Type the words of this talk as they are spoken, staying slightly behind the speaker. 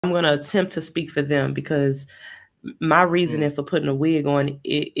I'm going to attempt to speak for them because my reasoning for putting a wig on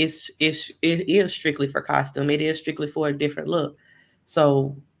it is strictly for costume. It is strictly for a different look.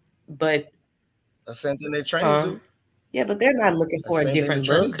 So, but the same thing they trainers do. Yeah, but they're not looking The for a same thing the different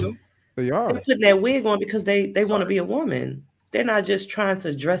trainers look. do. They They're are. putting that wig on because they want to Sorry. be a woman. They're not just trying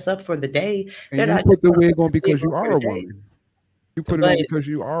to dress up for the day. And They're you not put just the gonna wig put on the wig because you on for are the a day. woman. You put it But on because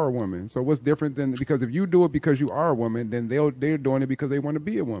you are a woman. So what's different than because if you do it because you are a woman, then they're doing it because they want to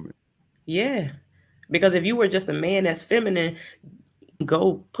be a woman. yeah, because if you were just a man that's feminine,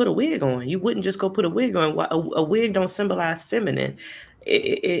 go put a wig on. You wouldn't just go put a wig on. A wig don't symbolize feminine.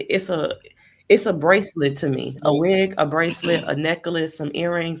 It's a bracelet to me. A wig, a bracelet, a necklace, some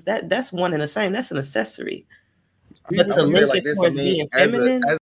earrings. That's one and the same. That's an accessory. But Even to I would say link like it this. I towards mean, being as a feminine,